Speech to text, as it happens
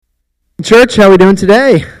Church, how are we doing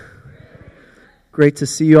today? Great to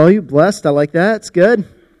see you all. You blessed. I like that. It's good.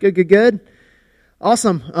 Good.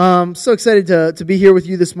 Awesome. So excited to be here with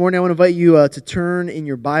you this morning. I want to invite you to turn in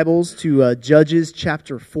your Bibles to Judges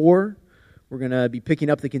chapter 4. We're going to be picking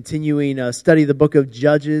up the continuing study of the book of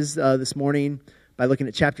Judges this morning by looking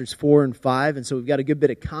at chapters 4 and 5. And so we've got a good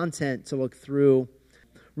bit of content to look through.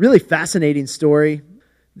 Really fascinating story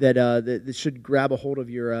that should grab a hold of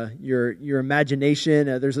your imagination.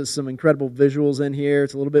 There's some incredible visuals in here.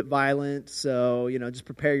 It's a little bit violent, so just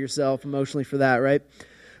prepare yourself emotionally for that, right?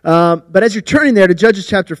 But as you're turning there to Judges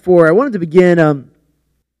chapter 4, I wanted to begin.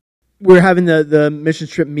 We're having the mission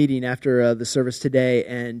trip meeting after the service today,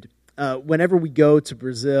 and whenever we go to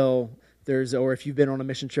Brazil, or if you've been on a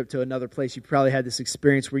mission trip to another place, you've probably had this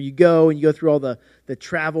experience where you go through all the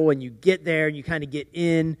travel, and you get there and you kind of get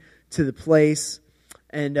in to the place.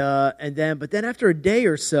 But then after a day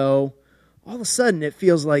or so, all of a sudden it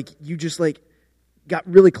feels like you just got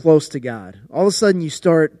really close to God. All of a sudden you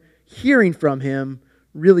start hearing from Him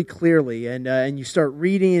really clearly, and you start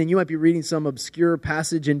reading, and you might be reading some obscure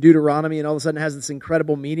passage in Deuteronomy, and all of a sudden it has this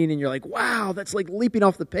incredible meaning, and you're like, wow, that's like leaping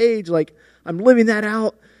off the page, like I'm living that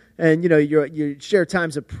out. And you share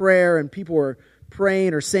times of prayer, and people are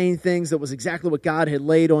praying or saying things that was exactly what God had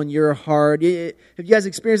laid on your heart. Have you guys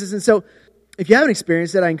experienced this? And so, if you haven't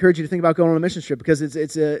experienced it, I encourage you to think about going on a mission trip, because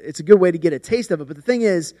it's a good way to get a taste of it. But the thing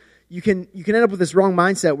is, you can end up with this wrong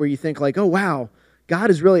mindset where you think like, oh wow, God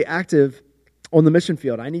is really active on the mission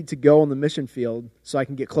field. I need to go on the mission field so I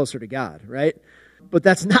can get closer to God, right? But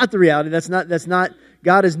that's not the reality. That's not.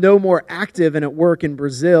 God is no more active and at work in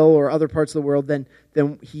Brazil or other parts of the world than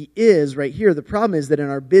He is right here. The problem is that in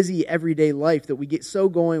our busy everyday life, that we get so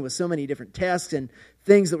going with so many different tasks and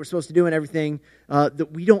things that we're supposed to do and everything,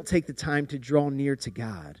 that we don't take the time to draw near to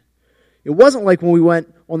God. It wasn't like when we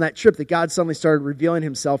went on that trip that God suddenly started revealing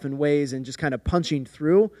Himself in ways and just kind of punching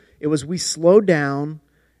through. It was we slowed down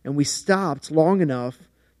and we stopped long enough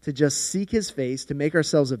to just seek His face, to make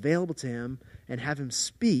ourselves available to Him and have Him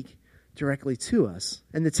speak directly to us.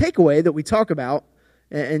 And the takeaway that we talk about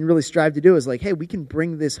and really strive to do is like, hey, we can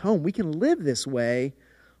bring this home. We can live this way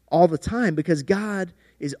all the time, because God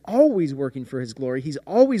is always working for His glory. He's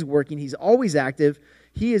always working. He's always active.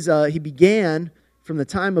 He began from the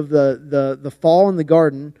time of the fall in the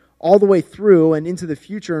garden all the way through and into the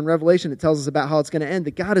future. In Revelation, it tells us about how it's going to end.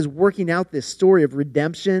 That God is working out this story of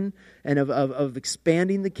redemption and of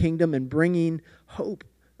expanding the kingdom and bringing hope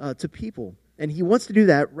to people. And He wants to do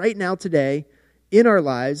that right now, today, in our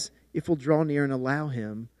lives, if we'll draw near and allow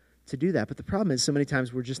Him to do that. But the problem is, so many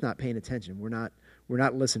times we're just not paying attention. We're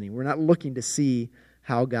not listening. We're not looking to see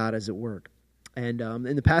how God is at work. And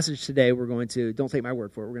in the passage today, we're going to, don't take my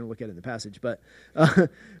word for it, we're going to look at it in the passage, but what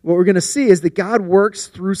we're going to see is that God works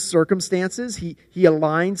through circumstances. He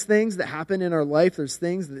aligns things that happen in our life. There's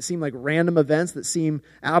things that seem like random events that seem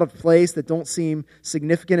out of place, that don't seem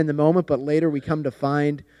significant in the moment, but later we come to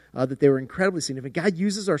find that they were incredibly significant. God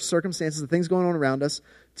uses our circumstances, the things going on around us,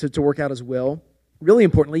 to work out His will. Really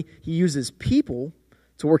importantly, He uses people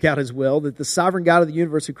to work out His will, that the sovereign God of the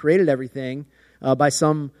universe who created everything by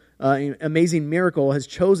some amazing miracle has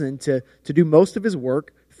chosen to do most of His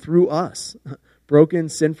work through us. Broken,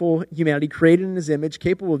 sinful humanity created in His image,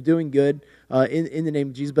 capable of doing good in the name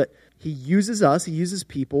of Jesus. But He uses us, He uses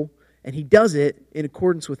people, and He does it in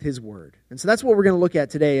accordance with His word. And so that's what we're going to look at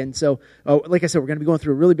today. And so, like I said, we're going to be going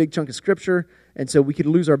through a really big chunk of Scripture, and so we could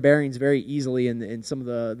lose our bearings very easily in some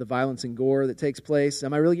of the violence and gore that takes place.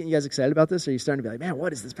 Am I really getting you guys excited about this? Or are you starting to be like, man,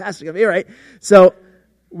 what is this passage going to be, right? So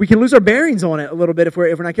we can lose our bearings on it a little bit if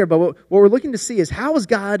we're not careful. But what we're looking to see is, how is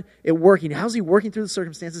God working? How is He working through the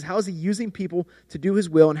circumstances? How is He using people to do His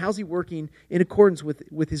will? And how is He working in accordance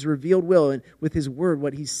with His revealed will and with His word,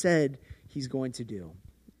 what He said He's going to do?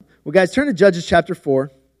 Well, guys, turn to Judges chapter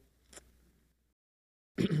 4.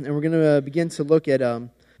 And we're going to begin to look at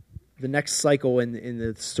the next cycle in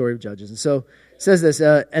the story of Judges. And so it says this,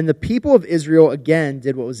 and the people of Israel again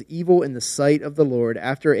did what was evil in the sight of the Lord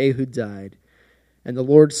after Ehud died. And the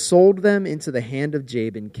Lord sold them into the hand of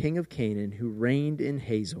Jabin, king of Canaan, who reigned in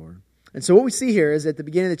Hazor. And so what we see here is at the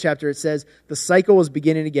beginning of the chapter, it says the cycle is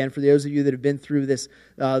beginning again. For those of you that have been through this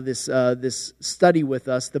study with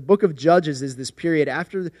us, the book of Judges is this period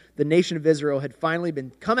after the nation of Israel had finally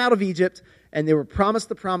been come out of Egypt, and they were promised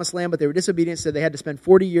the promised land, but they were disobedient, so they had to spend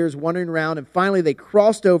 40 years wandering around, and finally they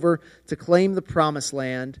crossed over to claim the promised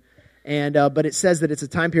land. But it says that it's a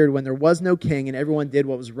time period when there was no king and everyone did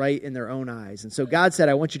what was right in their own eyes. And so God said,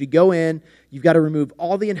 I want you to go in. You've got to remove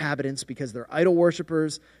all the inhabitants because they're idol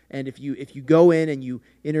worshipers. And if you go in and you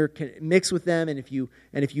mix with them, and if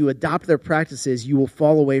you adopt their practices, you will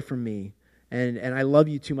fall away from me. and I love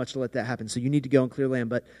you too much to let that happen, so you need to go and clear land.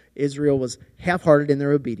 But Israel was half-hearted in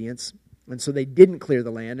their obedience, and so they didn't clear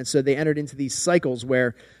the land, and so they entered into these cycles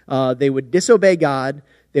where they would disobey God,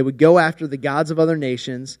 they would go after the gods of other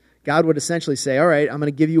nations. God would essentially say, all right, I'm going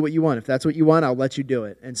to give you what you want. If that's what you want, I'll let you do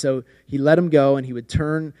it. And so he let them go, and he would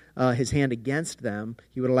turn his hand against them.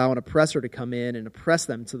 He would allow an oppressor to come in and oppress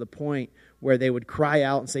them to the point where they would cry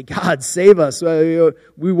out and say, God, save us.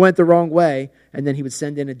 We went the wrong way. And then he would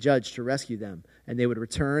send in a judge to rescue them. And they would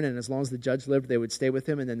return, and as long as the judge lived, they would stay with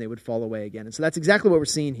him, and then they would fall away again. And so that's exactly what we're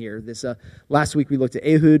seeing here. This last week we looked at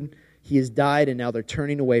Ehud. He has died, and now they're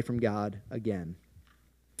turning away from God again.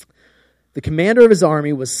 The commander of his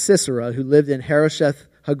army was Sisera, who lived in Harosheth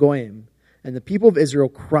Hagoyim, and the people of Israel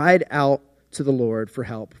cried out to the Lord for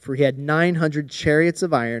help, for he had 900 chariots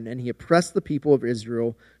of iron, and he oppressed the people of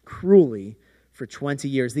Israel cruelly for 20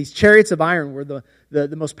 years. These chariots of iron were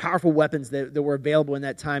the most powerful weapons that were available in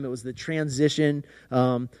that time. It was the transition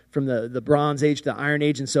from the Bronze Age to the Iron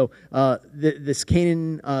Age, and so this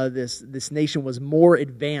Canaan, this nation was more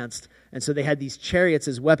advanced. And so they had these chariots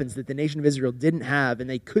as weapons that the nation of Israel didn't have, and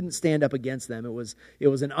they couldn't stand up against them. It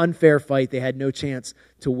was an unfair fight. They had no chance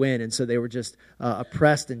to win, and so they were just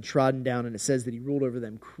oppressed and trodden down. And it says that he ruled over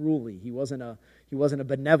them cruelly. He wasn't a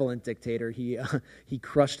benevolent dictator. He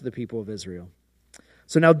crushed the people of Israel.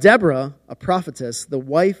 So now Deborah, a prophetess, the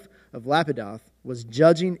wife of Lapidoth, was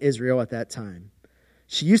judging Israel at that time.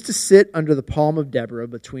 She used to sit under the palm of Deborah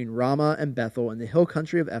between Ramah and Bethel in the hill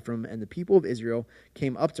country of Ephraim, and the people of Israel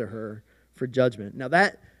came up to her for judgment. Now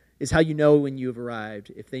that is how you know when you have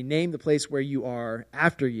arrived, if they name the place where you are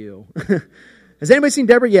after you. Has anybody seen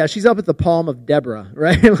Deborah? Yeah, she's up at the palm of Deborah,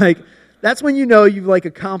 right? Like, that's when you know you've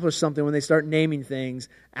accomplished something, when they start naming things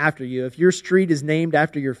after you. If your street is named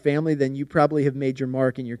after your family, then you probably have made your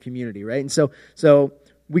mark in your community, right? And so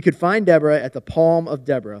we could find Deborah at the palm of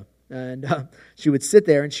Deborah. And she would sit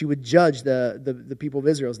there and she would judge the people of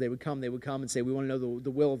Israel as they would come. They would come and say, we want to know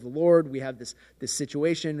the will of the Lord. We have this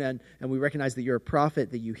situation, and we recognize that you're a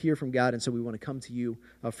prophet, that you hear from God, and so we want to come to you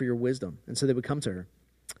for your wisdom. And so they would come to her.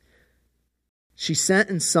 She sent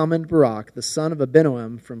and summoned Barak, the son of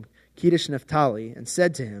Abinoam from Kedesh Naphtali, and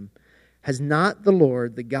said to him, has not the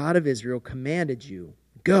Lord, the God of Israel, commanded you,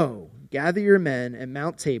 go, gather your men at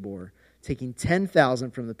Mount Tabor, taking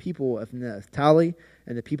 10,000 from the people of Naphtali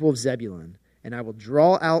and the people of Zebulun, and I will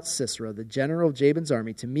draw out Sisera, the general of Jabin's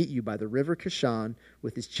army, to meet you by the river Kishon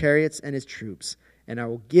with his chariots and his troops, and I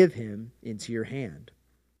will give him into your hand.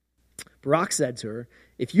 Barak said to her,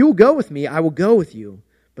 if you will go with me, I will go with you,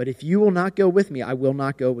 but if you will not go with me, I will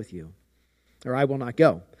not go with you, or I will not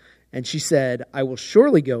go. And she said, I will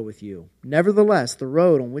surely go with you. Nevertheless, the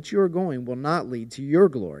road on which you are going will not lead to your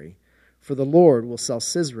glory, for the Lord will sell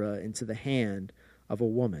Sisera into the hand of a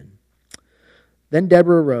woman. Then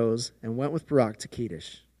Deborah arose and went with Barak to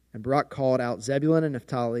Kedesh. And Barak called out Zebulun and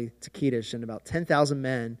Naphtali to Kedesh, and about 10,000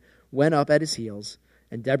 men went up at his heels,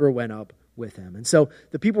 and Deborah went up with him. And so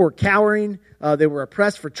the people were cowering. They were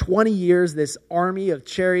oppressed for 20 years. This army of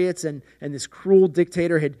chariots and this cruel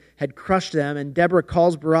dictator had crushed them. And Deborah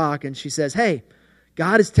calls Barak, and she says, hey,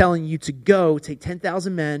 God is telling you to go, take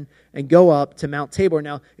 10,000 men, and go up to Mount Tabor.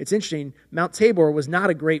 Now, it's interesting. Mount Tabor was not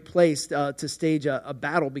a great place to stage a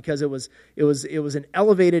battle, because it was an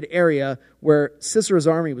elevated area where Sisera's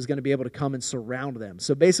army was going to be able to come and surround them.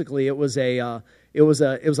 So basically, it was a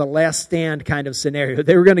last stand kind of scenario.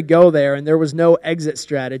 They were going to go there, and there was no exit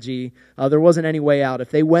strategy. There wasn't any way out.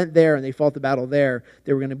 If they went there and they fought the battle there,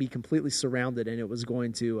 they were going to be completely surrounded, and it was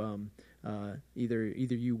going to either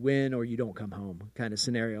you win or you don't come home kind of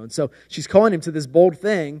scenario. And so she's calling him to this bold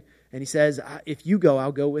thing, and he says, if you go,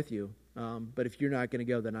 I'll go with you. But if you're not going to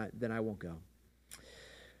go, then I won't go.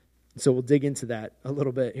 So we'll dig into that a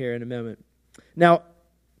little bit here in a moment. Now,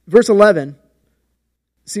 verse 11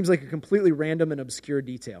 seems like a completely random and obscure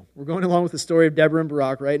detail. We're going along with the story of Deborah and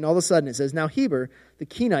Barak, right? And all of a sudden it says, now Heber, the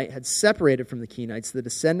Kenite, had separated from the Kenites, the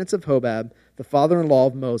descendants of Hobab, the father-in-law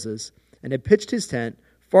of Moses, and had pitched his tent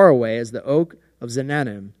far away as the oak of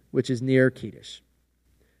Zananim, which is near Kedesh.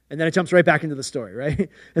 And then it jumps right back into the story, right?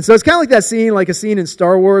 And so it's kind of like that scene, like a scene in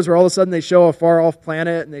Star Wars, where all of a sudden they show a far-off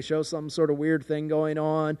planet, and they show some sort of weird thing going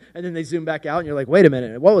on, and then they zoom back out, and you're like, wait a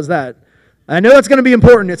minute, what was that? I know that's going to be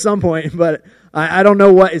important at some point, but I don't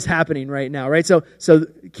know what is happening right now, right? So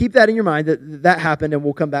keep that in your mind, that happened, and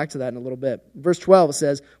we'll come back to that in a little bit. Verse 12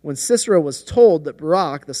 says, when Sisera was told that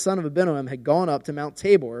Barak, the son of Abinoam, had gone up to Mount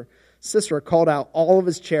Tabor, Sisera called out all of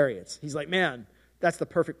his chariots. He's like, man, that's the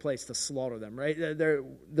perfect place to slaughter them, right? They're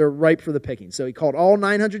ripe for the picking. So he called all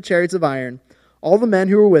 900 chariots of iron, all the men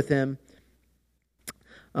who were with him,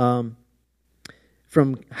 from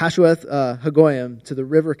Hashueth Hagoyim to the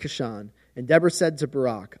river Kishon, And Deborah said to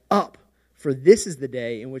Barak, "Up, for this is the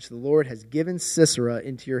day in which the Lord has given Sisera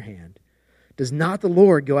into your hand. Does not the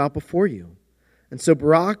Lord go out before you?" And so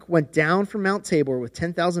Barak went down from Mount Tabor with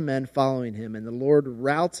 10,000 men following him, and the Lord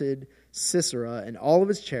routed Sisera and all of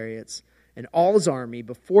his chariots and all his army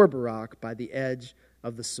before Barak by the edge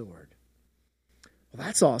of the sword. Well,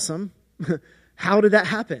 that's awesome. How did that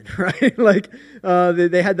happen, right?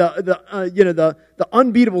 They had the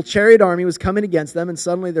unbeatable chariot army was coming against them, and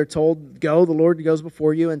suddenly they're told, "Go, the Lord goes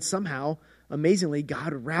before you," and somehow, amazingly,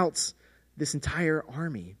 God routes this entire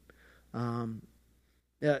army.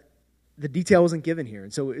 The detail wasn't given here,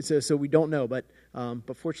 and so we don't know, but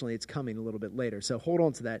fortunately, it's coming a little bit later. So hold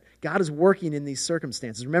on to that. God is working in these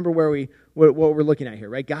circumstances. Remember what we're looking at here,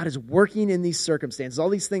 right? God is working in these circumstances. All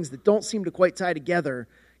these things that don't seem to quite tie together,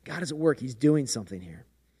 God is at work. He's doing something here.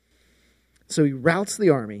 So he routs the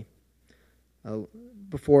army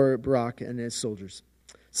before Barak and his soldiers.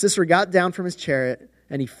 Sisera got down from his chariot,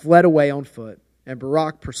 and he fled away on foot. And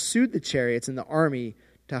Barak pursued the chariots and the army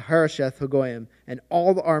to Harosheth Hagoyim, and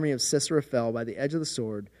all the army of Sisera fell by the edge of the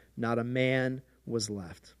sword. Not a man was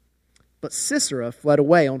left. But Sisera fled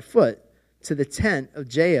away on foot to the tent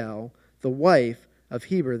of Jael, the wife of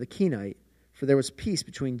Heber the Kenite, for there was peace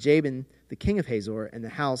between Jabin, the king of Hazor, and the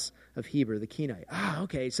house of Heber the Kenite.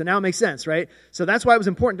 Okay, so now it makes sense, right? So that's why it was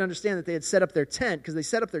important to understand that they had set up their tent, because they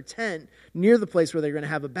set up their tent near the place where they're going to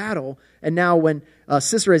have a battle. And now when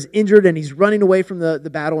Sisera is injured and he's running away from the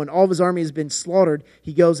battle and all of his army has been slaughtered,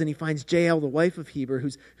 he goes and he finds Jael, the wife of Heber,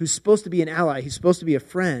 who's supposed to be an ally. He's supposed to be a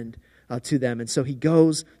friend to them. And so he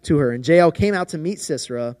goes to her. And Jael came out to meet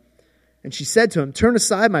Sisera, and she said to him, "Turn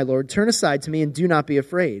aside, my lord, turn aside to me, and do not be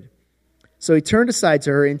afraid." So he turned aside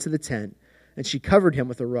to her into the tent, and she covered him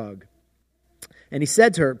with a rug. And he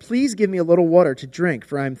said to her, "Please give me a little water to drink,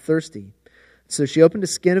 for I am thirsty." So she opened a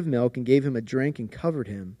skin of milk and gave him a drink and covered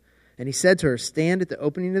him. And he said to her, "Stand at the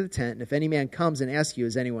opening of the tent, and if any man comes and asks you,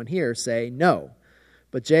 'Is anyone here?' say, 'No.'"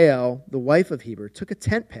 But Jael, the wife of Heber, took a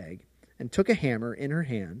tent peg and took a hammer in her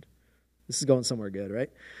hand. This is going somewhere good, right?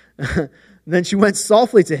 Then she went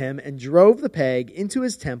softly to him and drove the peg into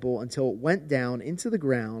his temple until it went down into the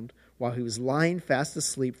ground while he was lying fast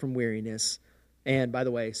asleep from weariness. And, by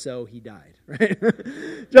the way, so he died, right?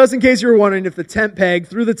 Just in case you were wondering if the tent peg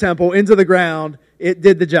through the temple into the ground, it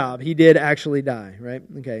did the job. He did actually die, right?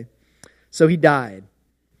 Okay. So he died.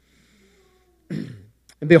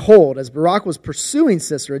 And behold, as Barak was pursuing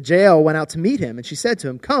Sisera, Jael went out to meet him, and she said to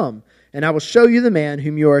him, "Come, and I will show you the man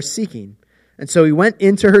whom you are seeking." And so he went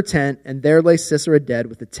into her tent, and there lay Sisera dead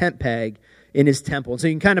with the tent peg in his temple. And so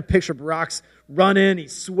you can kind of picture Barak's running,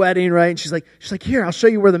 he's sweating, right? And she's like, "Here, I'll show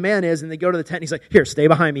you where the man is." And they go to the tent, and he's like, "Here, stay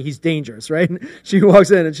behind me, he's dangerous," right? And she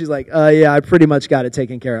walks in, and she's like, "Yeah, I pretty much got it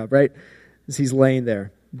taken care of," right? As he's laying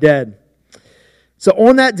there, dead. So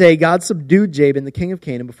on that day, God subdued Jabin, the king of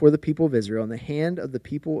Canaan, before the people of Israel, and the hand of the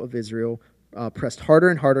people of Israel pressed harder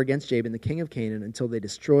and harder against Jabin, the king of Canaan, until they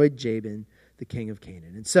destroyed Jabin, the king of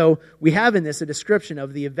Canaan. And so we have in this a description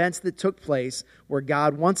of the events that took place where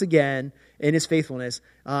God, once again, in his faithfulness,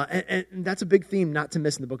 and that's a big theme not to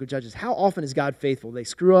miss in the book of Judges. How often is God faithful? They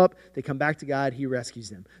screw up, they come back to God, he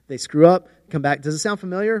rescues them. They screw up, come back. Does it sound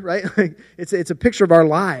familiar, right? It's a picture of our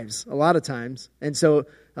lives a lot of times. And so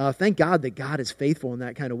thank God that God is faithful in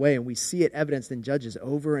that kind of way, and we see it evidenced in Judges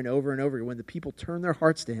over and over and over. When the people turn their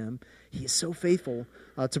hearts to him, he is so faithful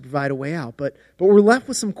to provide a way out. But we're left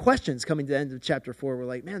with some questions coming to the end of chapter 4. We're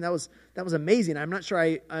like, man, that was amazing. I'm not sure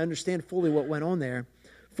I understand fully what went on there.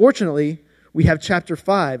 Fortunately, we have chapter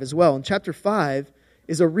 5 as well. And chapter 5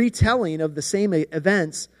 is a retelling of the same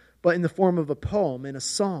events, but in the form of a poem and a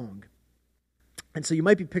song. And so you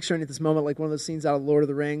might be picturing at this moment like one of those scenes out of Lord of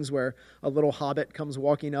the Rings where a little hobbit comes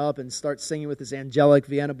walking up and starts singing with his angelic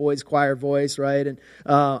Vienna Boys choir voice, right? And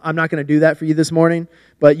I'm not going to do that for you this morning,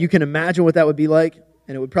 but you can imagine what that would be like,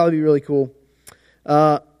 and it would probably be really cool.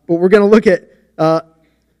 But we're going to look at,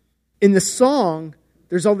 in the song,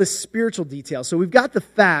 there's all this spiritual detail. So we've got the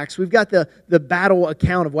facts, we've got the battle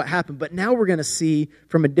account of what happened, but now we're going to see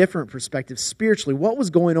from a different perspective, spiritually, what was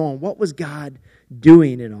going on? What was God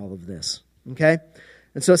doing in all of this? Okay?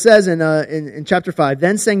 And so it says in chapter 5,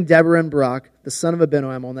 "Then sang Deborah and Barak, the son of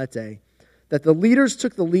Abinoam, on that day, that the leaders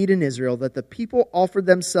took the lead in Israel, that the people offered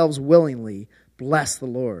themselves willingly. Bless the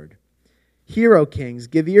Lord. Hear, O kings,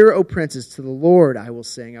 give ear, O princes, to the Lord I will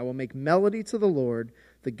sing. I will make melody to the Lord,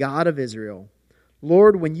 the God of Israel.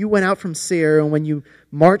 Lord, when you went out from Seir and when you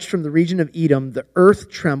marched from the region of Edom, the earth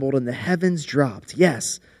trembled and the heavens dropped.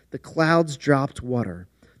 Yes, the clouds dropped water.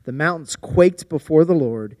 The mountains quaked before the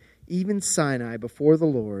Lord, even Sinai before the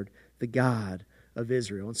Lord, the God of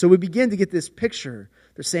Israel." And so we begin to get this picture.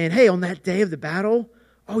 They're saying, hey, on that day of the battle,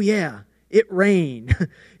 oh yeah, it rained.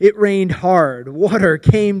 It rained hard. Water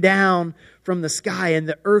came down from the sky and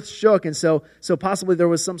the earth shook. And so possibly there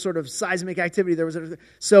was some sort of seismic activity.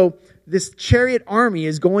 So this chariot army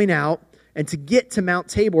is going out, and to get to Mount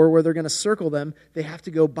Tabor, where they're going to circle them, they have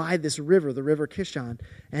to go by this river, the river Kishon.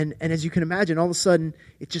 And as you can imagine, all of a sudden,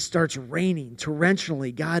 it just starts raining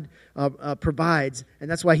torrentially. God provides, and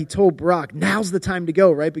that's why he told Barak, now's the time to go,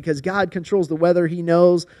 right? Because God controls the weather. He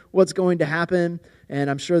knows what's going to happen. And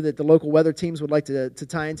I'm sure that the local weather teams would like to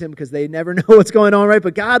tie into him because they never know what's going on, right?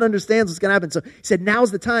 But God understands what's going to happen. So he said,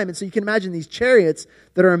 now's the time. And so you can imagine these chariots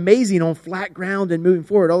that are amazing on flat ground and moving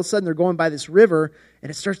forward. All of a sudden, they're going by this river, and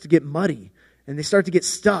it starts to get muddy. And they start to get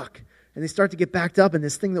stuck. And they start to get backed up. And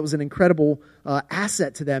this thing that was an incredible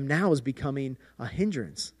asset to them now is becoming a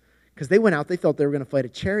hindrance. Because they went out, they thought they were going to fight a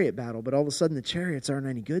chariot battle. But all of a sudden, the chariots aren't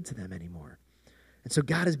any good to them anymore. And so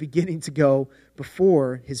God is beginning to go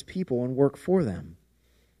before his people and work for them.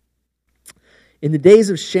 In the days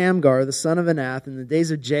of Shamgar, the son of Anath, in the days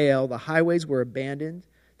of Jael, the highways were abandoned.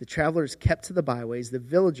 The travelers kept to the byways. The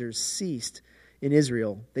villagers ceased in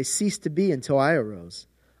Israel. They ceased to be until I arose.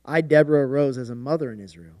 I, Deborah, arose as a mother in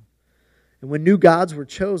Israel. And when new gods were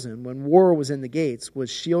chosen, when war was in the gates, was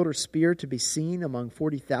shield or spear to be seen among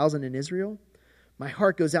 40,000 in Israel? My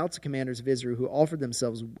heart goes out to commanders of Israel who offered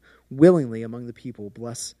themselves willingly among the people.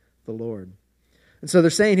 Bless the Lord. And so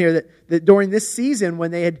they're saying here that during this season,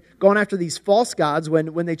 when they had gone after these false gods,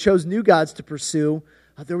 when they chose new gods to pursue,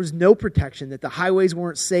 there was no protection, that the highways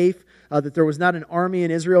weren't safe, that there was not an army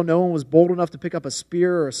in Israel. No one was bold enough to pick up a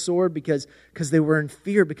spear or a sword because they were in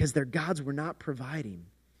fear, because their gods were not providing.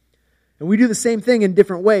 And we do the same thing in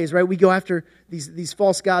different ways, right? We go after these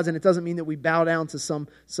false gods, and it doesn't mean that we bow down to some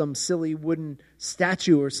silly wooden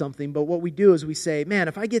statue or something. But what we do is we say, man,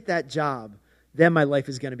 if I get that job, then my life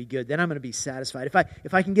is going to be good. Then I'm going to be satisfied.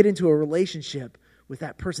 If I can get into a relationship with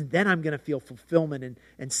that person, then I'm going to feel fulfillment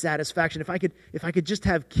and satisfaction. If I could just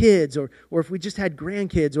have kids, or if we just had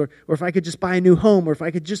grandkids, or if I could just buy a new home, or if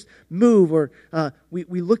I could just move, or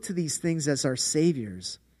we look to these things as our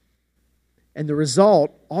saviors. And the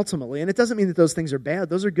result, ultimately, and it doesn't mean that those things are bad.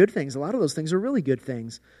 Those are good things. A lot of those things are really good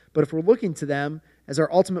things. But if we're looking to them as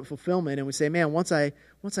our ultimate fulfillment, and we say, man, once I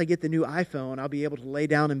get the new iPhone, I'll be able to lay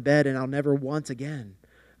down in bed and I'll never want again.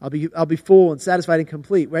 I'll be full and satisfied and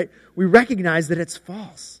complete, right? We recognize that it's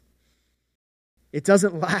false. It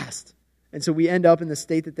doesn't last. And so we end up in the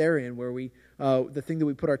state that they're in, where the thing that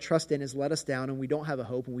we put our trust in has let us down, and we don't have a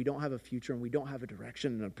hope, and we don't have a future, and we don't have a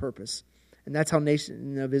direction and a purpose. And that's how the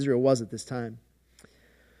nation of Israel was at this time.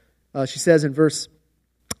 She says in verse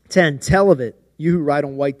 10, tell of it, you who ride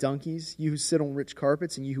on white donkeys, you who sit on rich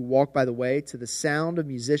carpets, and you who walk by the way, to the sound of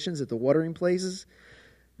musicians at the watering places,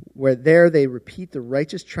 where there they repeat the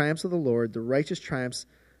righteous triumphs of the Lord, the righteous triumphs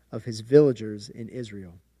of his villagers in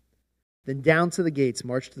Israel. Then down to the gates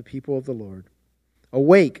marched the people of the Lord.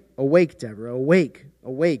 Awake, awake, Deborah, awake,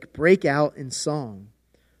 awake, break out in song.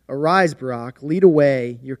 Arise, Barak, lead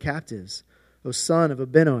away your captives, O son of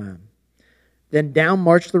Abinoam. Then down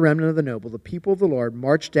marched the remnant of the noble, the people of the Lord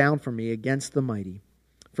marched down from me against the mighty.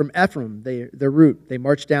 From Ephraim, their root, they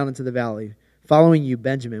marched down into the valley, following you,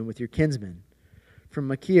 Benjamin, with your kinsmen. From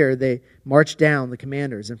Machir, they marched down the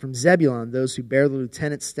commanders, and from Zebulun, those who bear the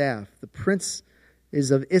lieutenant's staff. The princes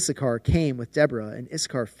of Issachar came with Deborah, and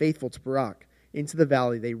Issachar, faithful to Barak, into the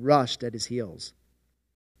valley. They rushed at his heels.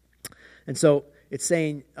 And so it's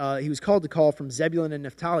saying he was called to call from Zebulun and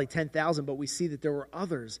Naphtali 10,000, but we see that there were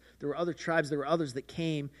others. There were other tribes. There were others that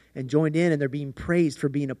came and joined in, and they're being praised for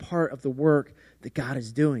being a part of the work that God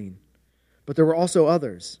is doing. But there were also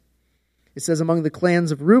others. It says among the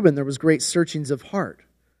clans of Reuben, there was great searchings of heart.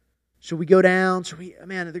 Should we go down?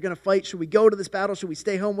 Man, they're going to fight. Should we go to this battle? Should we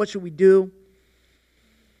stay home? What should we do?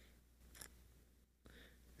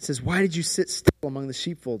 It says, why did you sit still among the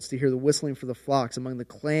sheepfolds to hear the whistling for the flocks? Among the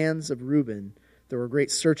clans of Reuben, there were great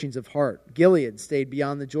searchings of heart. Gilead stayed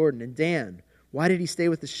beyond the Jordan. And Dan, why did he stay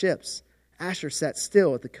with the ships? Asher sat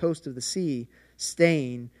still at the coast of the sea,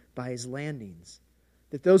 staying by his landings.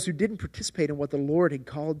 That those who didn't participate in what the Lord had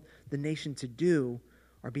called the nation to do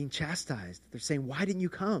are being chastised. They're saying, why didn't you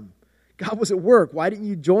come? God was at work. Why didn't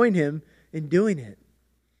you join him in doing it?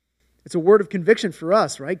 It's a word of conviction for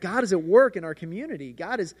us, right? God is at work in our community.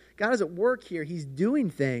 God is at work here. He's doing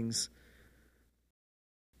things.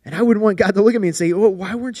 And I wouldn't want God to look at me and say, "Oh,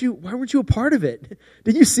 why weren't you a part of it?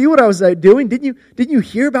 Didn't you see what I was doing? Didn't you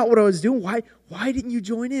hear about what I was doing? Why didn't you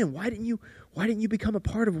join in? Why didn't you become a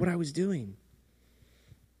part of what I was doing?"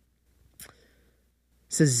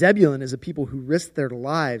 It says Zebulun is a people who risked their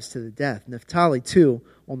lives to the death. Naphtali too,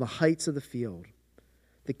 on the heights of the field.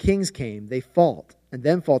 The kings came, they fought, and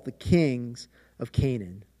then fought the kings of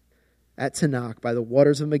Canaan. at Tanakh by the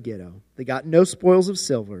waters of Megiddo. They got no spoils of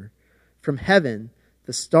silver. From heaven,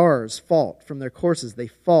 the stars fought. From their courses, they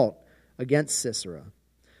fought against Sisera.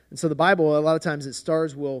 And so the Bible, a lot of times,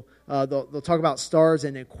 stars will they'll talk about stars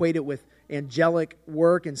and equate it with angelic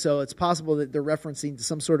work, and so it's possible that they're referencing to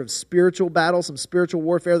some sort of spiritual battle, some spiritual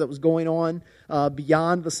warfare that was going on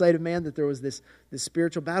beyond the sight of man, that there was this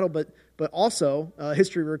spiritual battle, but also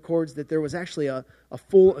history records that there was actually a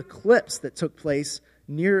full eclipse that took place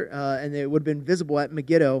near, and it would have been visible at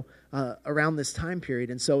Megiddo around this time period.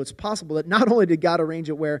 And so it's possible that not only did God arrange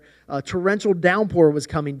it where a torrential downpour was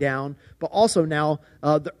coming down, but also now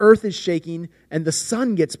the earth is shaking and the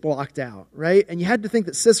sun gets blocked out, right? And you had to think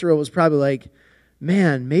that Sisera was probably like,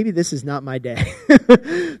 man, maybe this is not my day.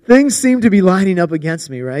 Things seem to be lining up against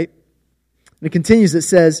me, right? And it continues, it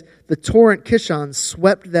says, the torrent Kishon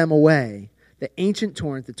swept them away. The ancient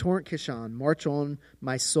torrent, the torrent Kishon, march on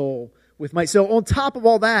my soul with might. So on top of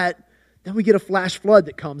all that, then we get a flash flood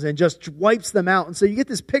that comes and just wipes them out. And so you get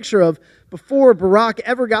this picture of before Barak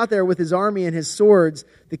ever got there with his army and his swords,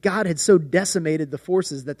 that God had so decimated the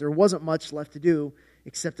forces that there wasn't much left to do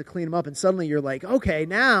except to clean them up. And suddenly you're like, okay,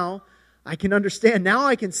 now I can understand. Now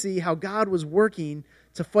I can see how God was working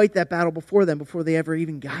to fight that battle before them, before they ever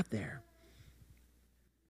even got there.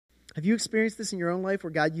 Have you experienced this in your own life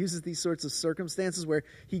where God uses these sorts of circumstances where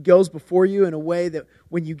He goes before you in a way that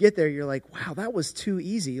when you get there, you're like, wow, that was too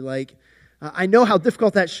easy. Like, I know how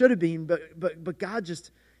difficult that should have been, but God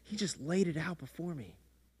He just laid it out before me.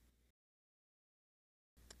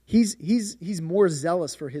 He's more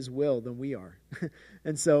zealous for His will than we are.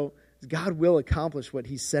 And so God will accomplish what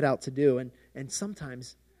He's set out to do. And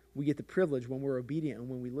sometimes we get the privilege, when we're obedient and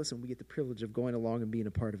when we listen, we get the privilege of going along and being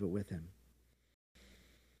a part of it with Him.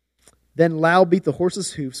 Then loud beat the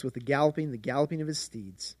horses' hoofs with the galloping of his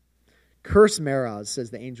steeds. Curse Meroz,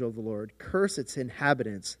 says the angel of the Lord. Curse its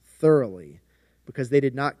inhabitants thoroughly, because they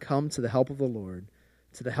did not come to the help of the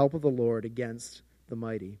Lord against the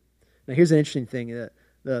mighty. Now here's an interesting thing.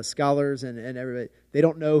 The scholars and everybody, they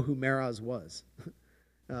don't know who Meroz was.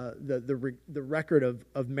 The record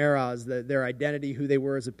of Meroz, their identity, who they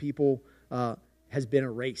were as a people, has been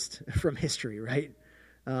erased from history, right?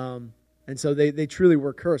 And so they truly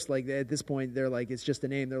were cursed. Like at this point, they're like, it's just a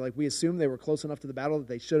name. They're like, we assume they were close enough to the battle that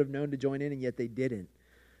they should have known to join in, and yet they didn't.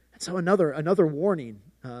 And so another warning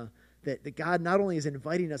that God not only is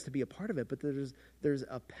inviting us to be a part of it, but there's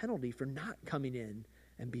a penalty for not coming in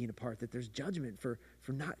and being a part. That there's judgment for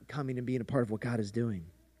not coming and being a part of what God is doing.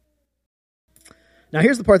 Now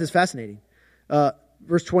here's the part that's fascinating.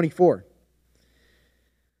 Verse 24.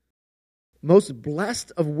 Most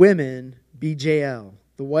blessed of women be Jael,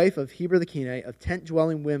 the wife of Heber the Kenite, of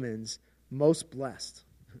tent-dwelling women's most blessed.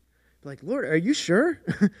 Like, Lord, are you sure?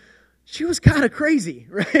 She was kind of crazy,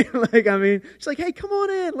 right? Like, I mean, she's like, hey, come on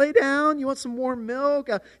in, lay down. You want some warm milk?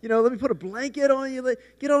 Let me put a blanket on you.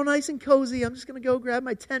 Get all nice and cozy. I'm just going to go grab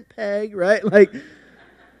my tent peg, right? Like,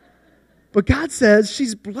 but God says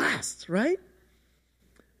she's blessed, right?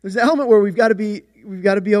 There's an element where we've got to be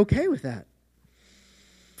okay with that.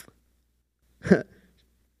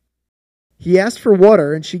 He asked for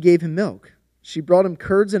water, and she gave him milk. She brought him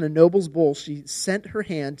curds in a noble's bowl. She sent her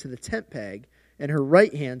hand to the tent peg, and her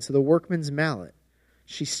right hand to the workman's mallet.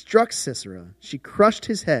 She struck Sisera. She crushed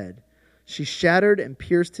his head. She shattered and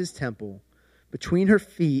pierced his temple. Between her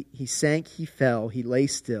feet he sank, he fell, he lay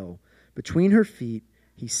still. Between her feet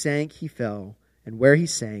he sank, he fell, and where he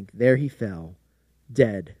sank, there he fell,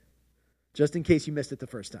 dead. Just in case you missed it the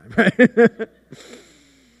first time, right?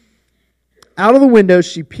 Out of the window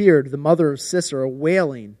she peered, the mother of Sisera,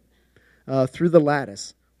 wailing through the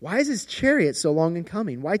lattice. Why is his chariot so long in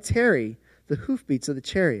coming? Why tarry the hoofbeats of the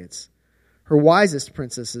chariots? Her wisest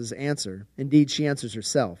princesses answer. Indeed, she answers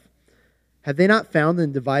herself. Have they not found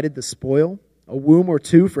and divided the spoil? A womb or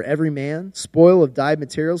two for every man? Spoil of dyed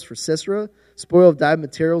materials for Sisera? Spoil of dyed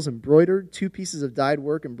materials embroidered? 2 pieces of dyed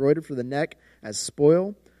work embroidered for the neck as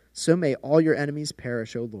spoil? So may all your enemies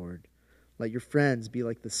perish, O Lord. Let your friends be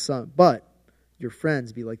like the sun. But your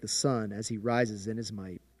friends be like the sun as he rises in his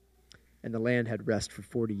might. And the land had rest for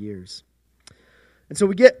 40 years. And so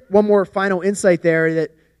we get one more final insight there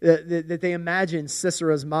that they imagine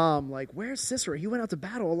Sisera's mom, like, where's Sisera? He went out to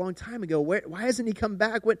battle a long time ago. Why hasn't he come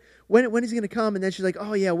back? When is he going to come? And then she's like,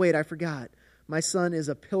 oh yeah, wait, I forgot. My son is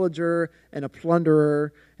a pillager and a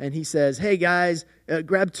plunderer. And he says, hey guys,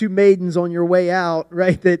 grab 2 maidens on your way out,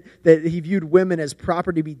 right? That he viewed women as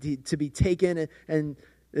property to be taken. And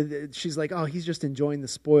she's like, oh, he's just enjoying the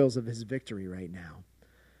spoils of his victory right now.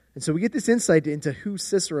 And so we get this insight into who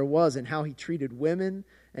Sisera was and how he treated women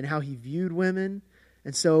and how he viewed women.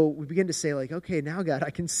 And so we begin to say, like, okay, now God, I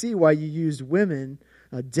can see why you used women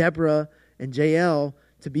Deborah and Jael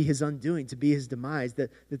to be his undoing, to be his demise,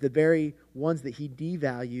 that the very ones that he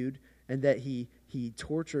devalued and that he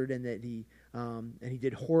tortured and that he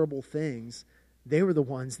did horrible things, they were the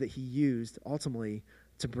ones that he used ultimately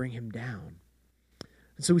to bring him down.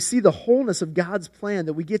 And so we see the wholeness of God's plan,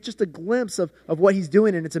 that we get just a glimpse of what he's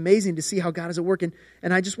doing, and it's amazing to see how God is at work.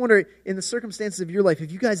 And I just wonder, in the circumstances of your life,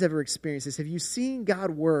 have you guys ever experienced this? Have you seen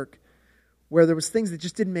God work where there was things that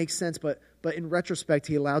just didn't make sense, but in retrospect,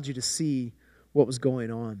 he allowed you to see what was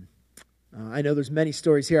going on? I know there's many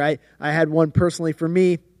stories here. I had one personally for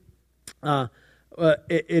me.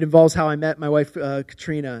 It involves how I met my wife,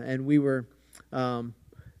 Katrina, and we were...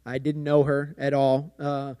 I didn't know her at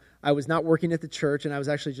all. I was not working at the church, and I was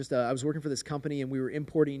actually I was working for this company, and we were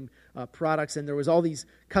importing products, and there was all these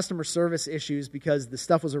customer service issues because the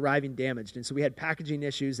stuff was arriving damaged. And so we had packaging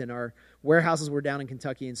issues, and our warehouses were down in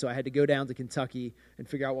Kentucky, and so I had to go down to Kentucky and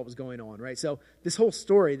figure out what was going on, right? So this whole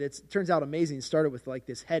story that turns out amazing started with like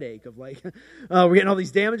this headache of like, we're getting all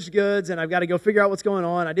these damaged goods, and I've got to go figure out what's going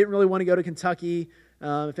on. I didn't really want to go to Kentucky.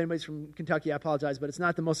 If anybody's from Kentucky, I apologize, but it's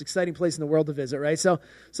not the most exciting place in the world to visit, right? So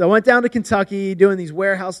I went down to Kentucky, doing these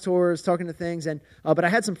warehouse tours, talking to things, but I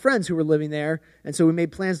had some friends who were living there, and so we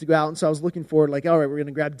made plans to go out, and so I was looking forward, like, all right, we're going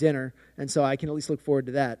to grab dinner, and so I can at least look forward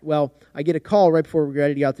to that. Well, I get a call right before we're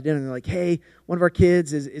ready to go out to dinner, and they're like, hey, one of our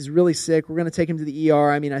kids is really sick. We're going to take him to the ER.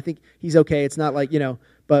 I mean, I think he's okay. It's not like,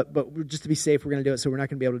 but just to be safe, we're going to do it, so we're not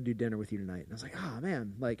going to be able to do dinner with you tonight. And I was like, oh,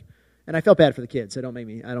 man, like... And I felt bad for the kids, so I don't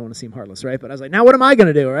want to seem heartless, right? But I was like, now what am I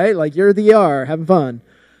going to do, right? Like, you're at the ER, having fun.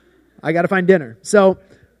 I got to find dinner. So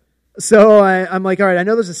I'm like, all right, I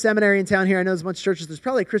know there's a seminary in town here. I know there's a bunch of churches. There's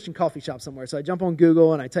probably a Christian coffee shop somewhere. So I jump on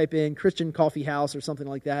Google and I type in Christian Coffee House or something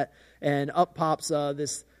like that, and up pops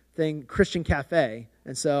this thing, Christian Cafe.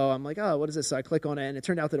 And so I'm like, oh, what is this? So I click on it, and it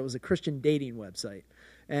turned out that it was a Christian dating website.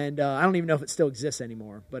 And I don't even know if it still exists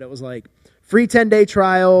anymore, but it was like free 10-day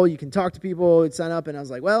trial. You can talk to people, you'd sign up. And I was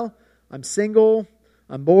like, well, I'm single,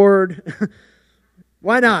 I'm bored.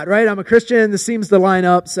 Why not, right? I'm a Christian. This seems to line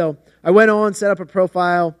up. So I went on, set up a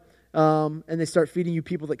profile, and they start feeding you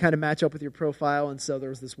people that kind of match up with your profile. And so there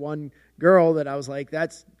was this one girl that I was like,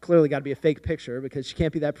 that's clearly got to be a fake picture because she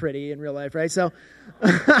can't be that pretty in real life, right? So,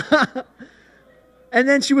 and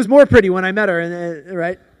then she was more pretty when I met her, and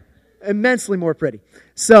right? Immensely more pretty.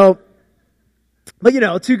 So, but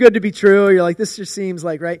too good to be true. You're like, this just seems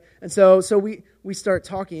like, right? And so we start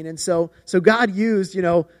talking. And so God used,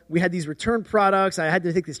 we had these return products. I had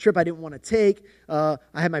to take this trip I didn't want to take. I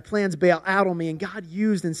had my plans bail out on me. And God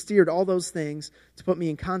used and steered all those things to put me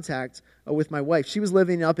in contact with my wife. She was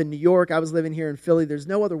living up in New York. I was living here in Philly. There's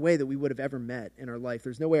no other way that we would have ever met in our life.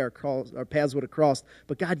 There's no way our paths would have crossed.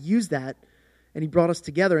 But God used that, and he brought us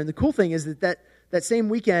together. And the cool thing is that same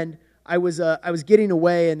weekend, I was getting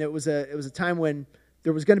away, and it was a time when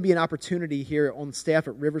there was going to be an opportunity here on staff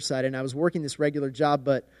at Riverside, and I was working this regular job,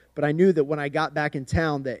 but I knew that when I got back in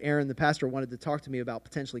town that Aaron, the pastor, wanted to talk to me about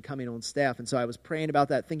potentially coming on staff, and so I was praying about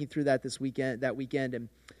that, thinking through that that weekend, and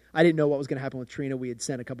I didn't know what was going to happen with Trina. We had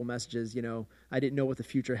sent a couple messages, I didn't know what the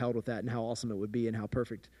future held with that and how awesome it would be and how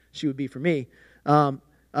perfect she would be for me. I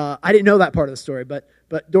didn't know that part of the story, but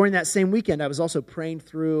during that same weekend, I was also praying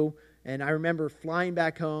through. And I remember flying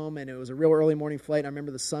back home, and it was a real early morning flight. And I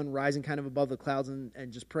remember the sun rising kind of above the clouds and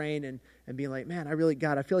just praying and being like, man,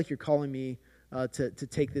 God, I feel like you're calling me to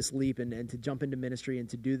take this leap and to jump into ministry and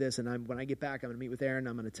to do this. And when I get back, I'm going to meet with Aaron.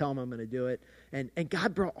 I'm going to tell him I'm going to do it. And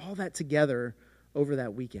God brought all that together over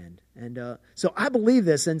that weekend. And so I believe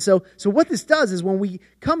this. And so what this does is when we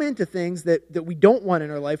come into things that we don't want in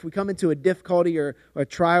our life, we come into a difficulty or a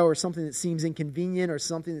trial or something that seems inconvenient or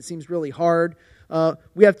something that seems really hard,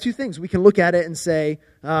 we have two things. We can look at it and say,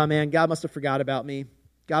 oh man, God must have forgot about me.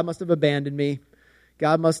 God must have abandoned me.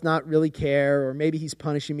 God must not really care, or maybe he's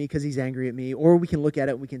punishing me because he's angry at me. Or we can look at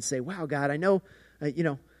it and we can say, wow, God, I know,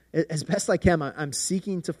 as best I can, I'm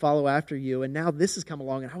seeking to follow after you, and now this has come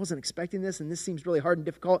along, and I wasn't expecting this, and this seems really hard and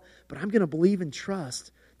difficult, but I'm going to believe and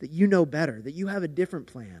trust that you know better, that you have a different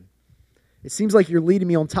plan. It seems like you're leading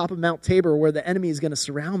me on top of Mount Tabor where the enemy is going to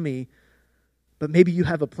surround me, but maybe you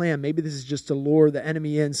have a plan. Maybe this is just to lure the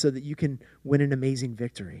enemy in so that you can win an amazing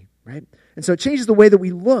victory, right? And so it changes the way that we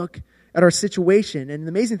look at our situation. And the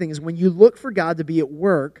amazing thing is when you look for God to be at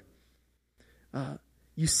work,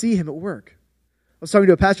 you see him at work. I was talking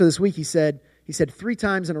to a pastor this week. He said 3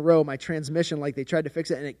 times in a row my transmission, like they tried to fix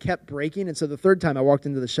it, and it kept breaking. And so the third time I walked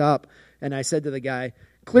into the shop, and I said to the guy,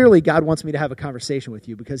 clearly God wants me to have a conversation with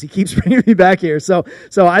you because he keeps bringing me back here. So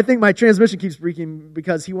I think my transmission keeps breaking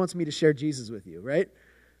because he wants me to share Jesus with you, right?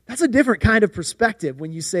 That's a different kind of perspective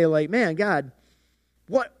when you say like, man, God,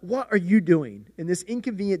 what are you doing in this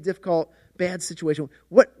inconvenient, difficult, bad situation,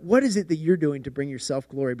 what is it that you're doing to bring yourself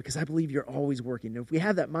glory? Because I believe you're always working. And if we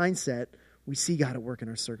have that mindset, we see God at work in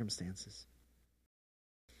our circumstances.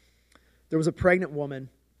 There was a pregnant woman.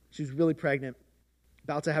 She was really pregnant,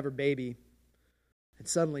 about to have her baby. And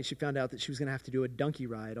suddenly she found out that she was going to have to do a donkey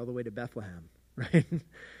ride all the way to Bethlehem, right?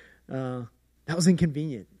 That was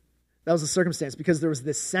inconvenient. That was a circumstance because there was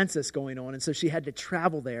this census going on, and so she had to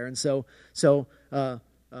travel there. And so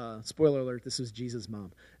spoiler alert, this was Jesus'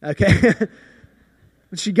 mom. Okay.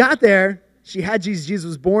 When she got there, she had Jesus. Jesus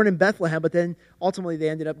was born in Bethlehem, but then ultimately they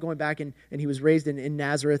ended up going back, and he was raised in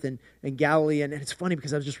Nazareth and Galilee. And it's funny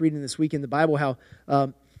because I was just reading this week in the Bible how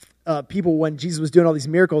people, when Jesus was doing all these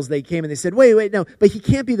miracles, they came and they said, wait, no, but he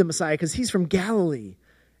can't be the Messiah because he's from Galilee.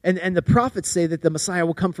 And the prophets say that the Messiah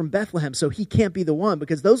will come from Bethlehem, so he can't be the one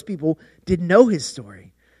because those people didn't know his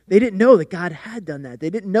story. They didn't know that God had done that. They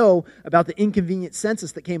didn't know about the inconvenient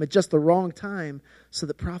census that came at just the wrong time so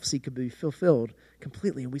that prophecy could be fulfilled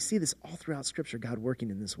completely. And we see this all throughout Scripture, God working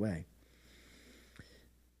in this way.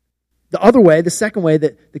 The other way, the second way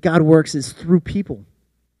that God works is through people.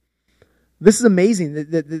 This is amazing.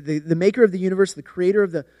 The maker of the universe, the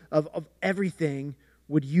creator of everything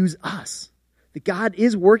would use us. That God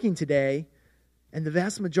is working today, and the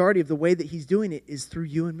vast majority of the way that he's doing it is through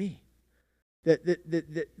you and me.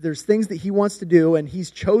 That there's things that he wants to do, and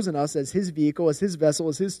he's chosen us as his vehicle, as his vessel,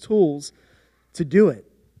 as his tools to do it.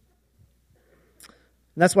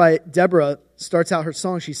 And that's why Deborah starts out her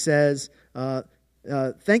song. She says,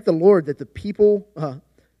 thank the Lord that the people,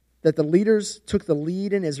 that the leaders took the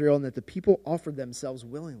lead in Israel and that the people offered themselves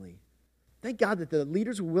willingly. Thank God that the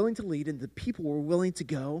leaders were willing to lead and the people were willing to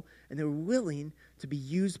go and they were willing to be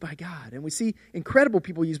used by God. And we see incredible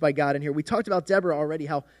people used by God in here. We talked about Deborah already,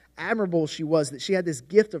 how admirable she was, that she had this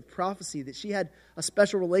gift of prophecy, that she had a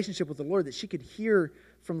special relationship with the Lord, that she could hear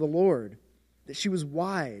from the Lord, that she was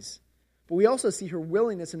wise. But we also see her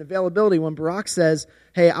willingness and availability when Barak says,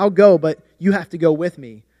 hey, I'll go, but you have to go with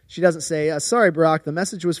me. She doesn't say, sorry, Barak, the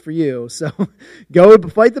message was for you. So go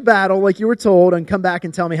fight the battle like you were told and come back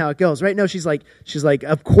and tell me how it goes. Right? No, she's like,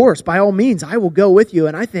 of course, by all means, I will go with you.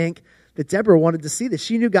 And I think that Deborah wanted to see this.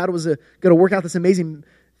 She knew God was going to work out this amazing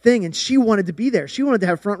thing, and she wanted to be there. She wanted to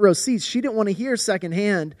have front row seats. She didn't want to hear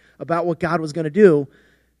secondhand about what God was going to do.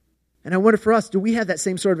 And I wonder for us, do we have that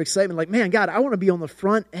same sort of excitement? Like, man, God, I want to be on the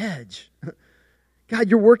front edge. God,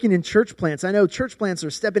 you're working in church plants. I know church plants are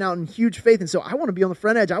stepping out in huge faith, and so I want to be on the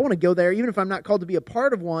front edge. I want to go there, even if I'm not called to be a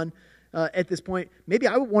part of one at this point. Maybe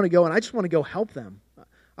I want to go, and I just want to go help them.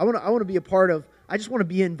 I want to be a part of. I just want to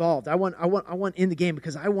be involved. I want in the game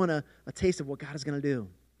because I want a taste of what God is going to do.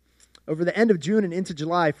 Over the end of June and into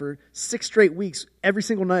July, for 6 straight weeks, every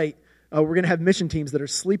single night, we're going to have mission teams that are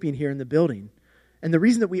sleeping here in the building. And the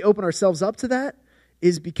reason that we open ourselves up to that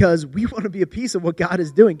is because we want to be a piece of what God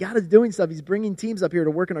is doing. God is doing stuff. He's bringing teams up here to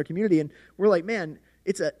work in our community, and we're like, man,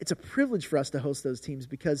 it's a privilege for us to host those teams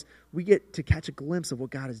because we get to catch a glimpse of what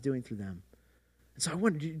God is doing through them. And so I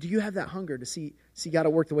wonder, do you have that hunger to see God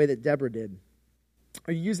at work the way that Deborah did?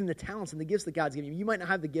 Are you using the talents and the gifts that God's giving you? You might not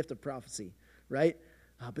have the gift of prophecy, right?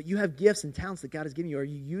 But you have gifts and talents that God has given you. Are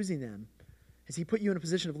you using them? Has he put you in a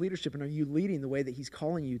position of leadership, and are you leading the way that he's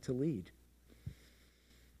calling you to lead?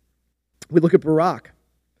 We look at Barak.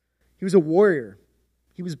 He was a warrior.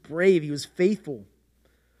 He was brave. He was faithful.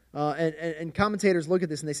 And commentators look at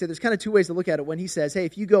this and they say there's kind of 2 ways to look at it. When he says, hey,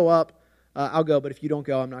 if you go up, I'll go, but if you don't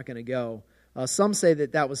go, I'm not going to go. Some say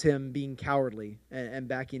that was him being cowardly and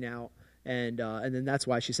backing out. And then that's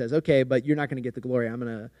why she says, okay, but you're not going to get the glory. I'm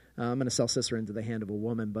gonna sell Sisera into the hand of a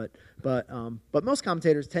woman. But most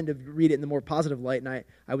commentators tend to read it in the more positive light, and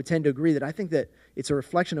I would tend to agree that I think that it's a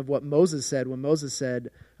reflection of what Moses said when Moses said,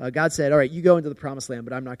 God said, all right, you go into the promised land,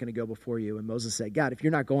 but I'm not going to go before you. And Moses said, God, if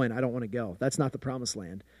you're not going, I don't want to go. That's not the promised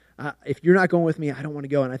land. If you're not going with me, I don't want to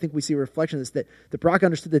go. And I think we see a reflection of this, that Barak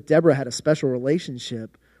understood that Deborah had a special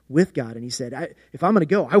relationship with God, and he said, if I'm going to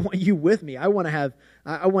go, I want you with me. I want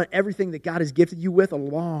everything that God has gifted you with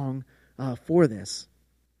along for this.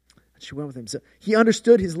 And she went with him. So he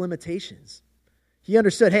understood his limitations. He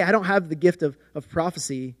understood, hey, I don't have the gift of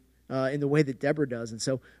prophecy in the way that Deborah does, and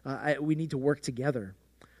so we need to work together.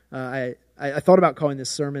 I thought about calling this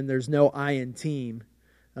sermon, There's No I in Team,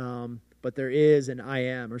 but there is an I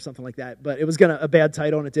am or something like that. But it was a bad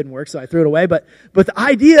title and it didn't work, so I threw it away. But the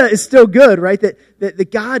idea is still good, right?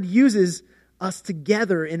 That God uses us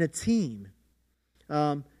together in a team.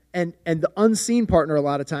 And the unseen partner a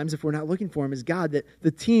lot of times, if we're not looking for him, is God. That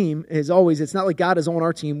the team is always, it's not like God is on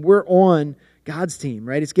our team. We're on God's team,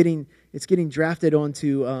 right? It's getting drafted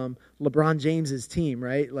onto LeBron James's team,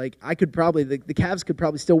 right? Like the Cavs could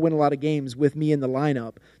probably still win a lot of games with me in the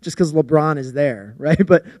lineup just because LeBron is there, right?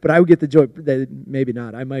 But I would get the joy. Maybe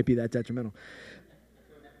not. I might be that detrimental.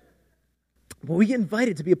 But we get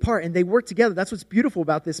invited to be a part, and they work together. That's what's beautiful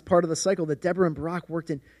about this part of the cycle, that Deborah and Barak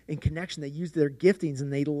worked in connection. They used their giftings,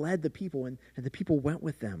 and they led the people, and the people went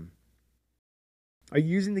with them. Are you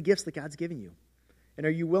using the gifts that God's given you? And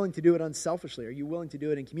are you willing to do it unselfishly? Are you willing to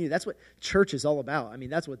do it in community? That's what church is all about. I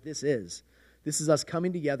mean, that's what this is. This is us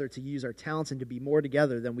coming together to use our talents and to be more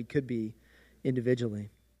together than we could be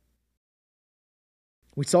individually.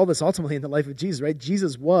 We saw this ultimately in the life of Jesus, right?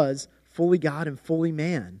 Jesus was fully God and fully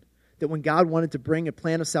man. That when God wanted to bring a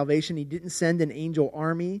plan of salvation, he didn't send an angel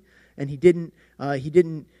army, and he didn't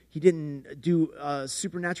do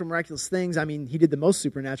supernatural miraculous things. I mean, he did the most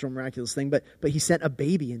supernatural miraculous thing, but he sent a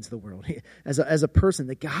baby into the world as a person.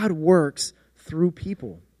 That God works through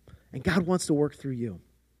people, and God wants to work through you.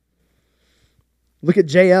 Look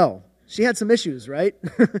at Jael. She had some issues, right?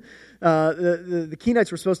 The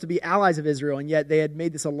Kenites were supposed to be allies of Israel, and yet they had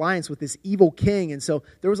made this alliance with this evil king, and so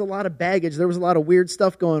there was a lot of baggage. There was a lot of weird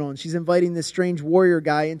stuff going on. She's inviting this strange warrior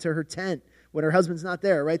guy into her tent when her husband's not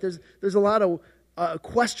there, right? There's a lot of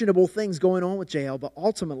questionable things going on with Jael, but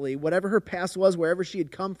ultimately, whatever her past was, wherever she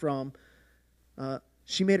had come from,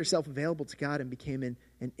 she made herself available to God and became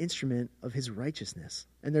an instrument of his righteousness.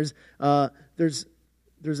 And there's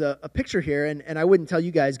a picture here, and I wouldn't tell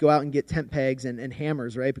you guys go out and get tent pegs and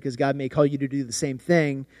hammers, right? Because God may call you to do the same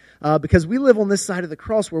thing. Because we live on this side of the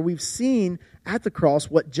cross where we've seen at the cross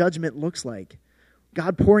what judgment looks like.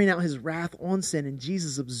 God pouring out his wrath on sin and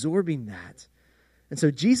Jesus absorbing that. And so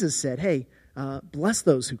Jesus said, hey, bless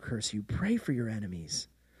those who curse you. Pray for your enemies.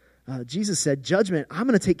 Jesus said, judgment, I'm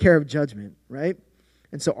going to take care of judgment, right?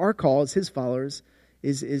 And so our call as his followers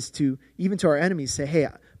is to, even to our enemies, say, hey,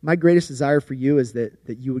 my greatest desire for you is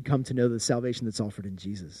that you would come to know the salvation that's offered in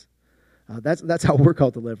Jesus. That's how we're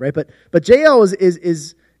called to live, right? But Jael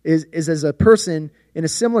is as a person in a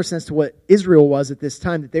similar sense to what Israel was at this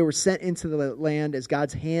time, that they were sent into the land as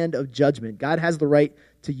God's hand of judgment. God has the right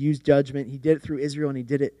to use judgment. He did it through Israel, and he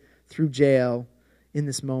did it through Jael in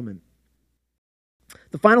this moment.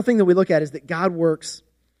 The final thing that we look at is that God works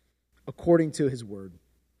according to his word.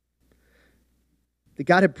 That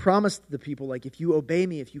God had promised the people, like, if you obey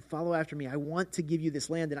me, if you follow after me, I want to give you this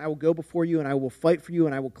land, and I will go before you, and I will fight for you,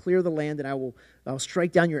 and I will clear the land, and I'll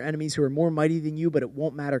strike down your enemies who are more mighty than you, but it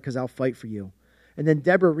won't matter because I'll fight for you. And then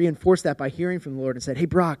Deborah reinforced that by hearing from the Lord and said, hey,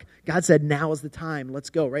 Brock, God said now is the time. Let's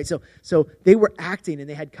go, right? So they were acting, and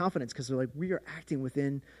they had confidence because they're like, we are acting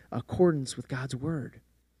within accordance with God's word.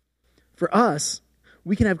 For us,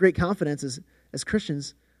 we can have great confidence as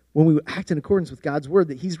Christians when we act in accordance with God's word,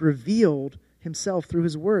 that he's revealed himself through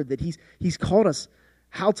his word, that he's called us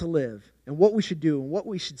how to live and what we should do and what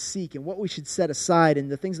we should seek and what we should set aside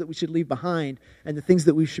and the things that we should leave behind and the things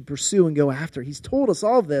that we should pursue and go after. He's told us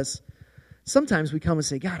all of this. Sometimes we come and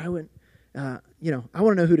say, God, I want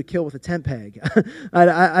to know who to kill with a tent peg.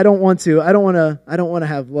 I don't want to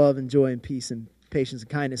have love and joy and peace and patience and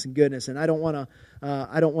kindness and goodness, and I don't want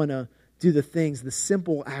to do the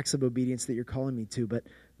simple acts of obedience that you're calling me to.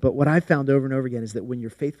 But what I've found over and over again is that when you're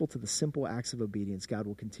faithful to the simple acts of obedience, God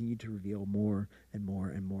will continue to reveal more and more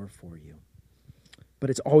and more for you. But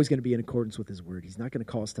it's always going to be in accordance with his word. He's not going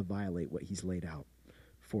to call us to violate what he's laid out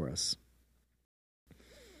for us.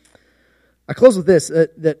 I close with this,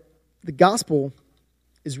 that the gospel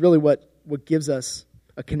is really what gives us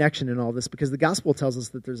a connection in all this, because the gospel tells us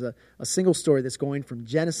that there's a single story that's going from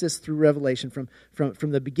Genesis through Revelation, from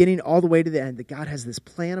the beginning all the way to the end, that God has this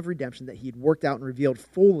plan of redemption that he had worked out and revealed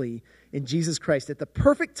fully in Jesus Christ. At the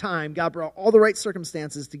perfect time, God brought all the right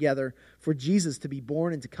circumstances together for Jesus to be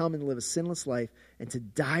born and to come and live a sinless life and to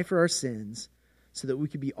die for our sins so that we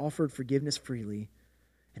could be offered forgiveness freely.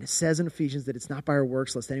 And it says in Ephesians that it's not by our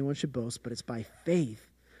works lest anyone should boast, but it's by faith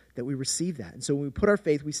that we receive that. And so when we put our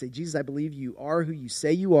faith, we say, Jesus, I believe you are who you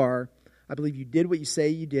say you are. I believe you did what you say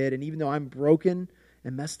you did. And even though I'm broken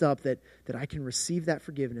and messed up, that I can receive that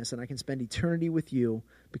forgiveness and I can spend eternity with you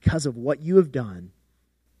because of what you have done,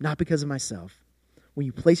 not because of myself. When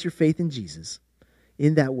you place your faith in Jesus,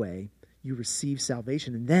 in that way, you receive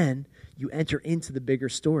salvation. And then you enter into the bigger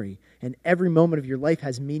story. And every moment of your life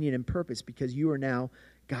has meaning and purpose because you are now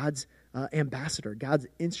God's ambassador, God's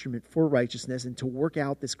instrument for righteousness and to work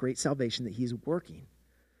out this great salvation that he is working.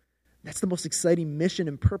 That's the most exciting mission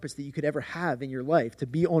and purpose that you could ever have in your life, to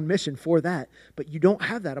be on mission for that. But you don't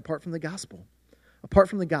have that apart from the gospel. Apart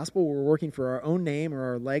from the gospel, we're working for our own name or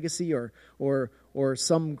our legacy or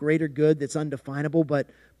some greater good that's undefinable, but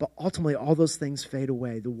ultimately all those things fade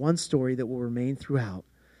away. The one story that will remain throughout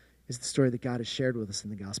is the story that God has shared with us in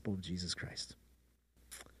the gospel of Jesus Christ.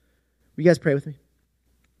 Will you guys pray with me?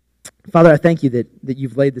 Father, I thank you that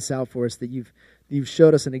you've laid this out for us, that you've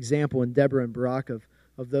showed us an example in Deborah and Barak of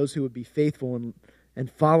those who would be faithful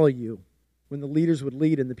and follow you when the leaders would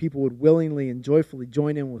lead and the people would willingly and joyfully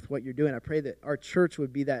join in with what you're doing. I pray that our church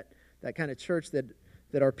would be that kind of church, that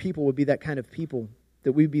our people would be that kind of people,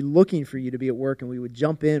 that we'd be looking for you to be at work and we would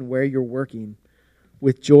jump in where you're working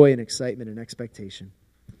with joy and excitement and expectation.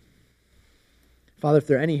 Father, if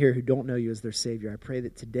there are any here who don't know you as their Savior, I pray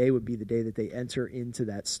that today would be the day that they enter into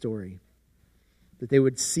that story, that they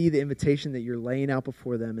would see the invitation that you're laying out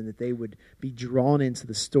before them and that they would be drawn into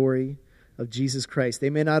the story of Jesus Christ.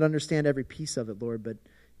 They may not understand every piece of it, Lord, but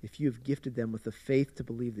if you have gifted them with the faith to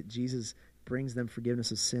believe that Jesus brings them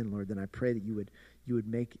forgiveness of sin, Lord, then I pray that you would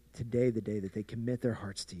make today the day that they commit their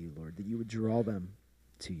hearts to you, Lord, that you would draw them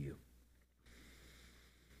to you.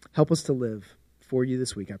 Help us to live for you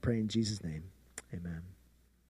this week, I pray in Jesus' name. Amen.